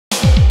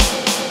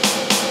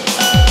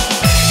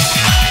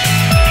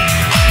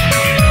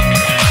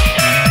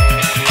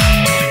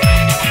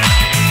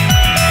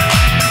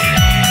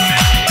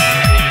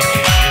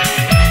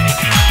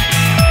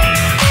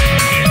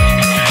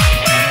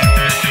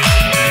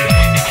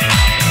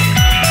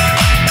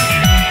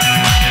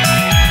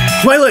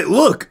Twilight,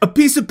 look! A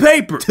piece of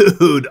paper!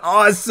 Dude,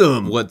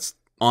 awesome! What's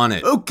on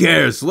it? Who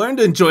cares? Learn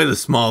to enjoy the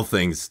small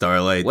things,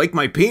 Starlight. Like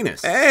my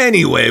penis.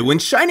 Anyway, when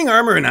Shining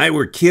Armor and I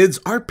were kids,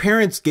 our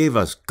parents gave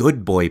us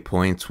good boy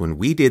points when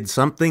we did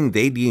something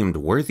they deemed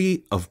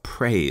worthy of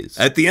praise.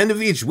 At the end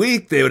of each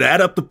week, they would add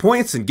up the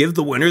points and give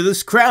the winner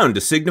this crown to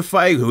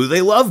signify who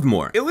they loved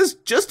more. It was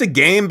just a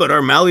game, but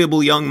our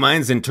malleable young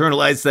minds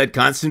internalized that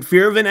constant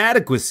fear of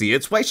inadequacy.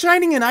 It's why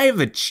Shining and I have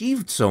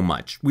achieved so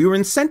much. We were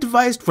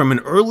incentivized from an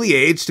early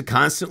age to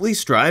constantly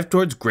strive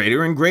towards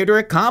greater and greater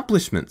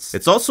accomplishments.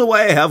 It's also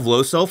why I have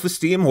low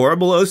self-esteem,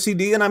 horrible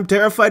OCD, and I'm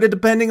terrified of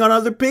depending on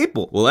other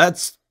people. Well,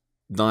 that's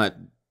not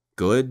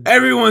good.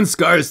 Everyone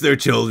scars their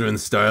children,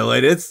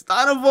 Starlight. It's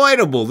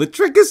unavoidable. The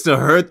trick is to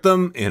hurt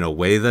them in a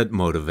way that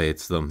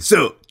motivates them.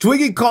 So,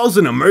 Twiggy calls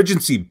an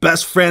emergency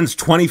best friends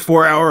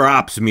 24-hour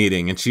ops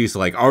meeting, and she's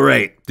like, all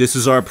right, this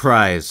is our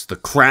prize, the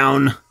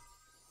crown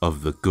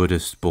of the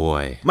goodest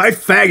boy. My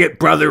faggot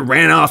brother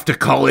ran off to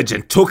college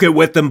and took it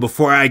with him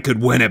before I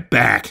could win it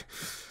back.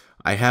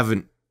 I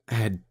haven't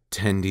had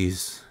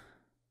tendies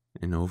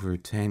in over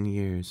 10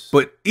 years.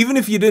 But even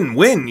if you didn't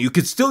win, you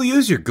could still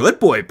use your good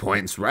boy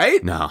points,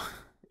 right? No,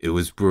 it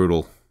was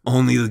brutal.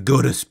 Only the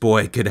goodest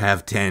boy could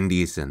have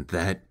tendies, and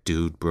that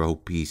dude bro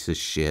piece of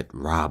shit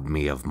robbed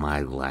me of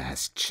my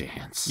last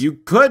chance. You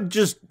could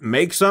just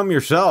make some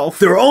yourself.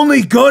 They're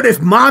only good if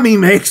mommy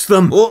makes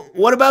them. Well,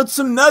 what about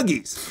some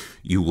nuggies?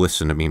 You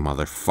listen to me,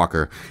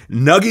 motherfucker.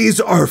 Nuggies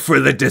are for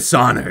the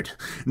dishonored.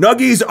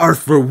 Nuggies are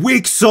for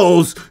weak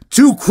souls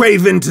too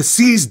craven to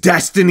seize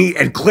destiny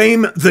and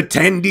claim the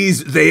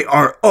tendies they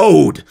are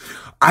owed.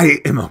 I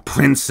am a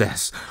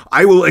princess.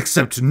 I will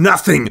accept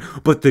nothing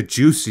but the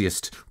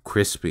juiciest,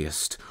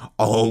 crispiest,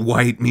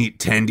 all-white meat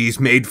tendies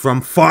made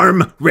from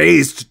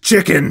farm-raised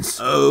chickens.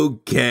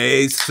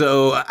 Okay,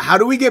 so how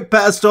do we get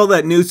past all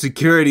that new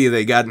security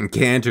they got in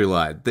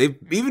Canterlot? They've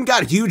even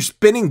got huge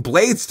spinning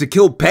blades to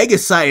kill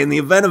Pegasi in the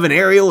event of an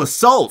aerial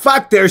assault.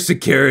 Fuck their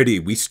security.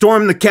 We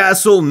storm the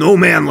castle, no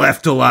man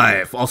left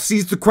alive. I'll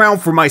seize the crown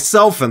for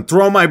myself and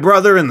throw my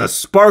brother in the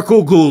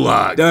sparkle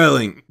gulag.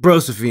 Darling,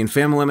 Brosephine,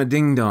 Famalema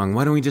Ding Dong,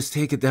 why don't we just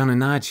take it down a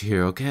notch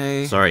here,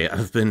 okay? Sorry,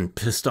 I've been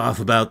pissed off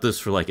about this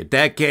for like a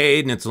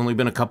decade, and it's only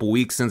been a couple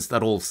weeks since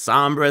that old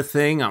Sombra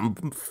thing. I'm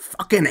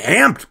fucking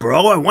amped,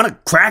 bro. I want to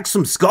crack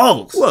some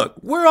skulls. Look,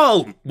 we're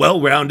all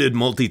well-rounded,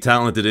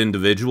 multi-talented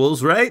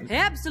individuals, right?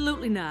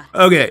 Absolutely not.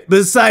 Okay,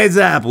 besides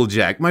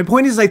Applejack, my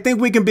point is I think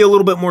we can be a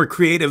little bit more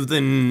creative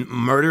than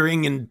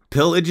murdering and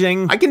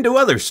pillaging. I can do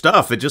other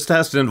stuff, it just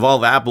has to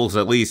involve apples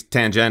at least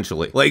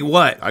tangentially. Like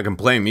what? I can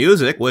play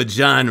music. What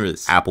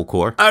genres?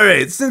 Applecore.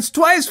 Alright, since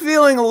Twice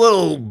feeling a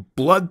little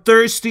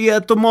bloodthirsty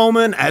at the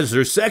moment, as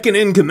her second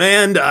in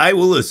command, I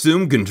will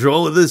assume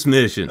control of this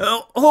mission.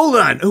 Oh, hold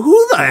on,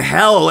 who the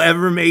hell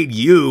ever made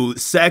you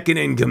second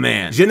in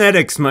command?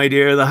 Genetics, my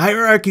dear. The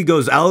hierarchy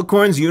goes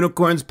alicorns,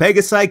 unicorns,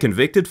 pegasi,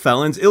 convicted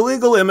felons,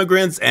 illegal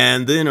immigrants,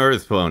 and then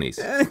earth ponies.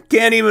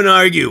 Can't even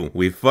argue.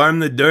 We farm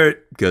the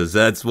dirt, because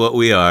that's what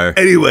we are.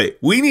 Anyway,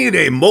 we need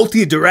a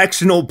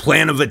multi-directional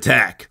plan of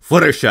attack.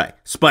 Fluttershy,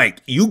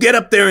 Spike, you get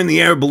up there in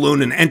the air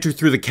balloon and enter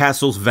through the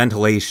castle's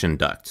ventilation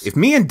ducts. If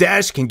me and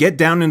Dash can get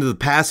down into the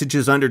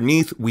passages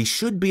underneath, we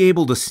should be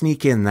able to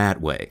sneak in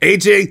that way.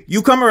 AJ,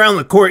 you come around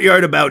the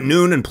courtyard about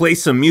noon and play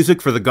some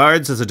music for the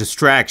guards as a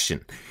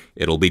distraction.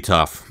 It'll be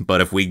tough,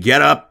 but if we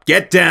get up,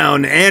 get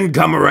down, and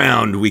come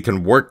around, we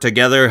can work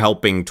together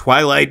helping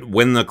Twilight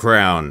win the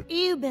crown.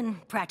 You've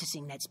been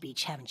practicing that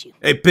speech, haven't you?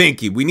 Hey,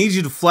 Pinky, we need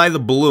you to fly the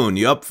balloon.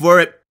 You up for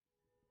it?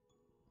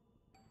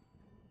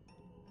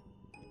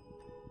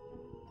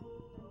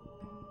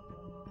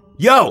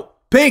 Yo!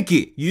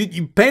 Pinky,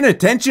 you paying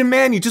attention,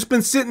 man? You just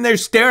been sitting there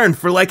staring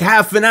for like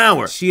half an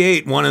hour. She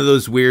ate one of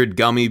those weird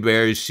gummy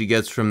bears she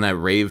gets from that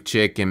rave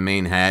chick in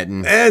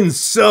Manhattan. And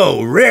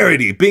so,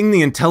 Rarity, being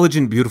the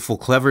intelligent, beautiful,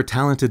 clever,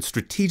 talented,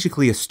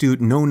 strategically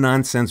astute,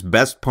 no-nonsense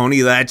best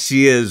pony that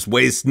she is,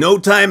 wastes no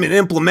time in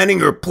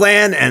implementing her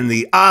plan, and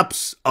the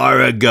ops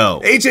are a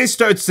go. AJ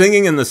starts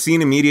singing and the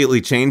scene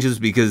immediately changes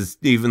because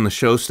even the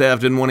show staff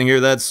didn't want to hear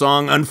that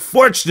song.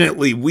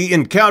 Unfortunately, we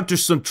encounter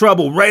some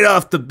trouble right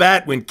off the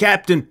bat when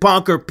Captain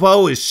Ponker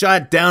Poe is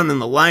shot down in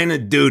the line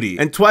of duty.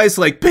 And Twice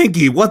like,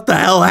 Pinky, what the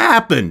hell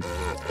happened?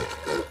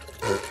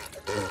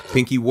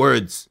 Pinky,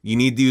 words. You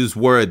need to use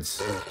words.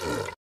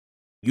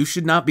 You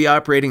should not be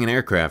operating an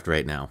aircraft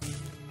right now.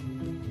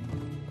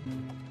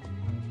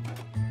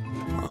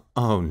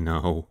 Oh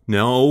no.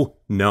 No.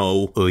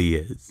 No. Oh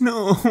yes.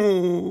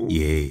 No.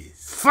 Yes.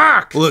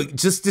 Fuck! Look,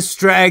 just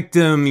distract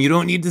him. You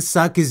don't need to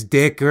suck his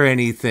dick or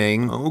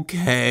anything.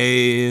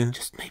 Okay.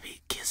 Just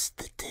maybe kiss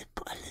the tip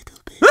a little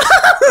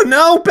bit.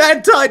 No,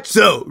 bad touch!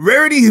 So,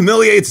 Rarity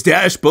humiliates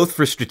Dash both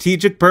for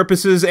strategic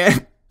purposes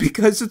and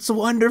because it's a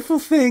wonderful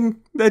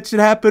thing. That should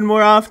happen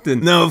more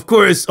often. No, of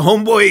course,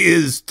 homeboy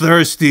is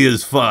thirsty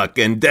as fuck,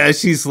 and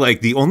Dashie's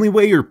like, the only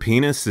way your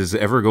penis is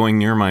ever going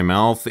near my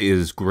mouth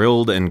is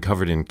grilled and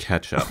covered in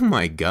ketchup. Oh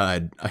my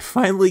god, I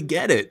finally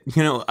get it.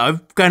 You know,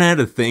 I've kinda had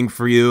a thing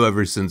for you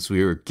ever since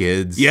we were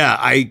kids. Yeah,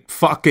 I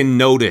fucking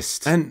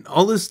noticed. And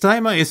all this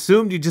time I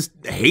assumed you just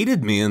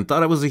hated me and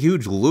thought I was a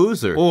huge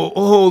loser. Oh,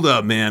 hold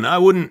up, man, I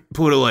wouldn't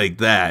put it like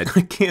that.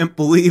 I can't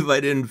believe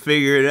I didn't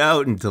figure it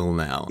out until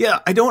now. Yeah,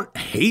 I don't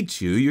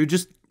hate you, you're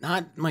just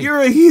not my—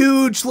 You're a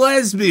huge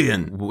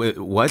lesbian.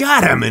 What?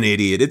 God, I'm an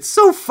idiot. It's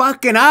so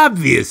fucking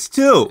obvious,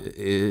 too. It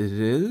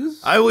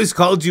is? I always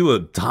called you a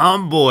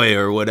tomboy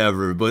or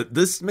whatever, but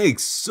this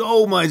makes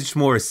so much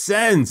more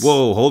sense.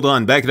 Whoa, hold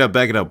on. Back it up,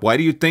 back it up. Why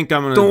do you think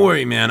I'm gonna— Don't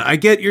worry, man. I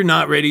get you're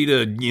not ready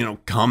to, you know,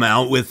 come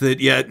out with it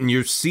yet, and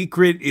your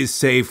secret is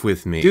safe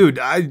with me. Dude,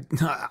 I'm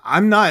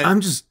not—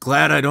 I'm just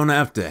glad I don't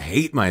have to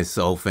hate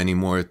myself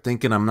anymore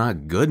thinking I'm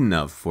not good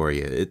enough for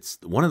you. It's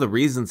one of the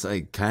reasons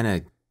I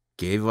kinda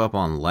gave up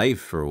on life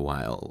for a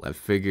while. I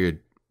figured,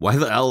 why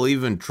the hell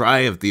even try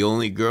if the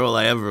only girl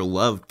I ever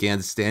loved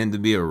can't stand to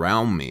be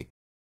around me?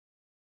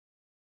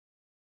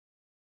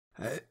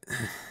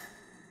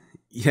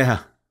 Yeah,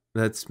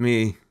 that's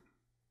me.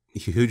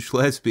 Huge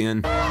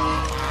lesbian.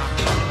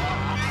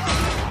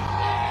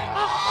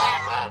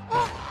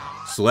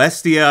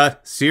 Celestia,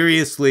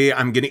 seriously,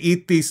 I'm gonna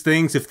eat these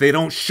things if they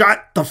don't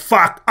shut the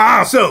fuck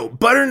up! So,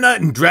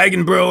 Butternut and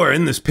Dragon Bro are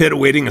in this pit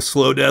awaiting a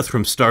slow death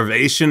from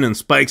starvation, and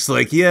Spike's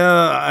like,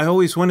 yeah, I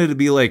always wanted to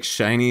be like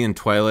Shiny and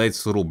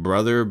Twilight's little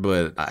brother,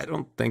 but I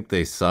don't think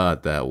they saw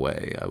it that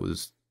way. I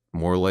was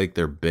more like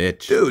their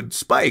bitch. Dude,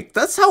 Spike,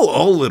 that's how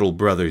all little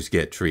brothers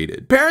get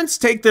treated. Parents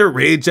take their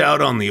rage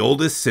out on the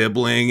oldest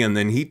sibling, and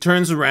then he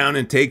turns around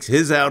and takes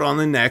his out on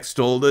the next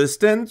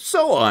oldest, and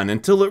so on,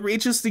 until it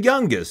reaches the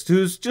youngest,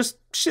 who's just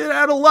shit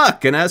out of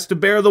luck and has to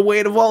bear the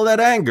weight of all that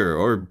anger,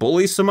 or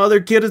bully some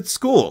other kid at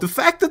school. The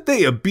fact that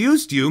they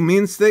abused you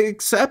means they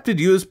accepted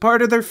you as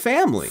part of their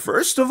family.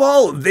 First of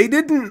all, they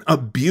didn't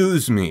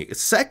abuse me.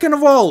 Second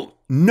of all,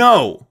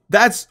 no.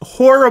 That's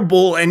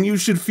horrible, and you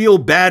should feel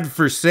bad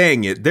for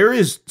saying it. There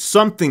is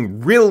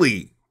something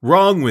really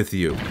wrong with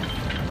you.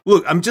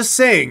 Look, I'm just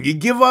saying, you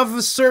give off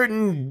a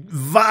certain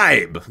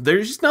vibe.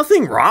 There's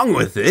nothing wrong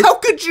with it. How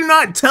could you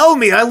not tell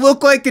me I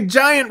look like a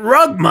giant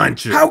rug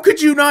muncher? How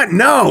could you not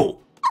know?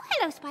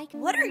 Hello, Spike.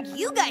 What are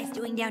you guys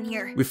doing down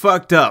here? We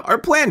fucked up. Our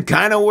plan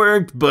kinda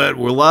worked, but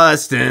we're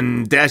lost,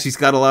 and Dashie's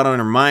got a lot on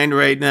her mind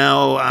right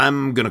now.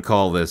 I'm gonna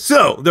call this.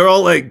 So, they're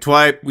all like,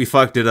 Twi, we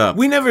fucked it up.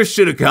 We never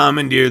should have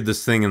commandeered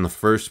this thing in the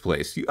first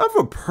place. You have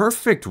a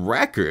perfect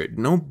record.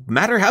 No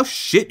matter how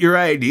shit your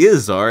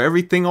ideas are,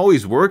 everything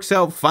always works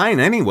out fine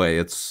anyway.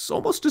 It's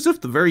almost as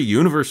if the very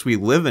universe we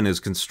live in is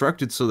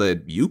constructed so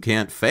that you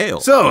can't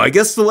fail. So, I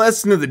guess the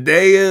lesson of the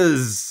day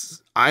is—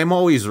 I'm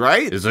always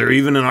right? Is there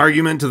even an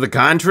argument to the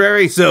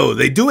contrary? So,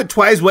 they do it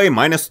Twi's way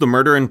minus the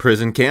murder in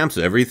prison camps,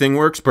 everything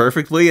works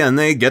perfectly, and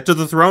they get to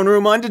the throne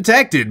room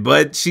undetected,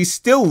 but she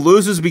still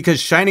loses because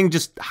Shining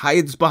just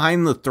hides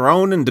behind the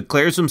throne and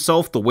declares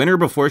himself the winner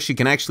before she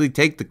can actually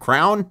take the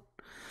crown?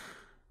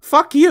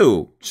 Fuck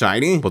you,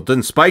 Shiny. But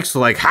then Spike's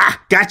like,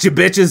 ha! Gotcha,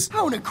 bitches!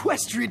 How in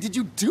Equestria did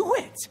you do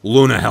it?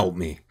 Luna, help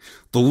me.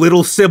 The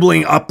little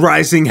sibling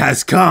uprising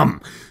has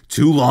come.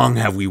 Too long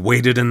have we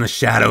waited in the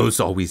shadows,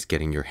 always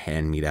getting your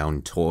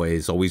hand-me-down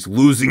toys, always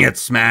losing at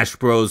Smash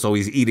Bros,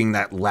 always eating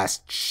that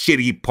last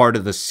shitty part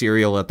of the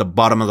cereal at the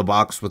bottom of the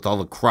box with all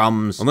the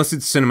crumbs. Unless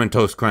it's Cinnamon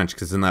Toast Crunch,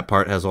 because then that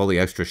part has all the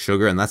extra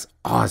sugar, and that's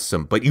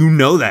awesome. But you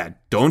know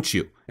that, don't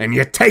you? And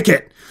you take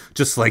it,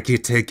 just like you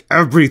take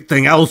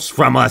everything else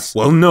from us.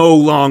 Well, no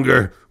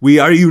longer. We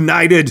are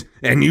united,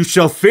 and you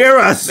shall fear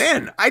us.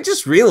 Man, I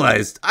just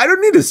realized I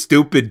don't need a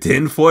stupid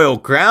tinfoil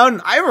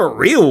crown. I have a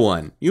real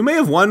one. You may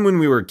have won when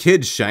we were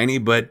kids, Shiny,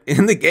 but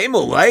in the game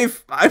of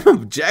life, I'm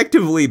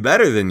objectively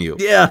better than you.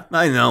 Yeah,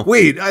 I know.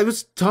 Wait, I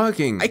was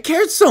talking. I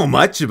cared so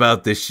much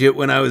about this shit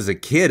when I was a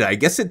kid. I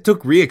guess it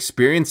took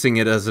re-experiencing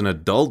it as an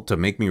adult to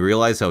make me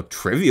realize how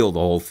trivial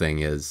the whole thing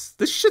is.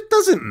 This shit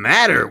doesn't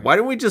matter. Why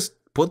don't we just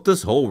put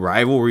this whole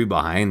rivalry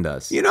behind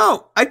us? You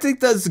know, I think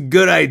that's a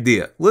good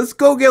idea. Let's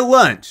go get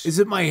lunch. Is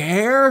it my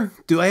hair?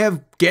 Do I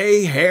have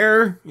gay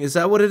hair? Is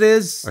that what it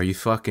is? Are you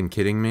fucking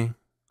kidding me?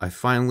 I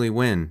finally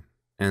win,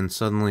 and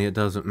suddenly it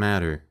doesn't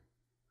matter.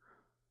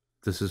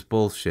 This is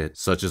bullshit.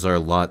 Such is our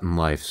lot in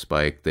life,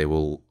 Spike. They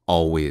will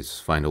always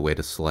find a way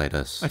to slight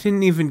us. I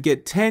didn't even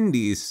get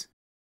tendies.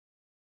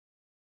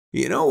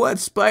 You know what,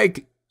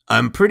 Spike?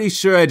 I'm pretty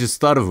sure I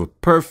just thought of a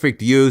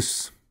perfect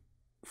use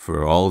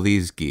for all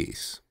these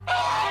geese.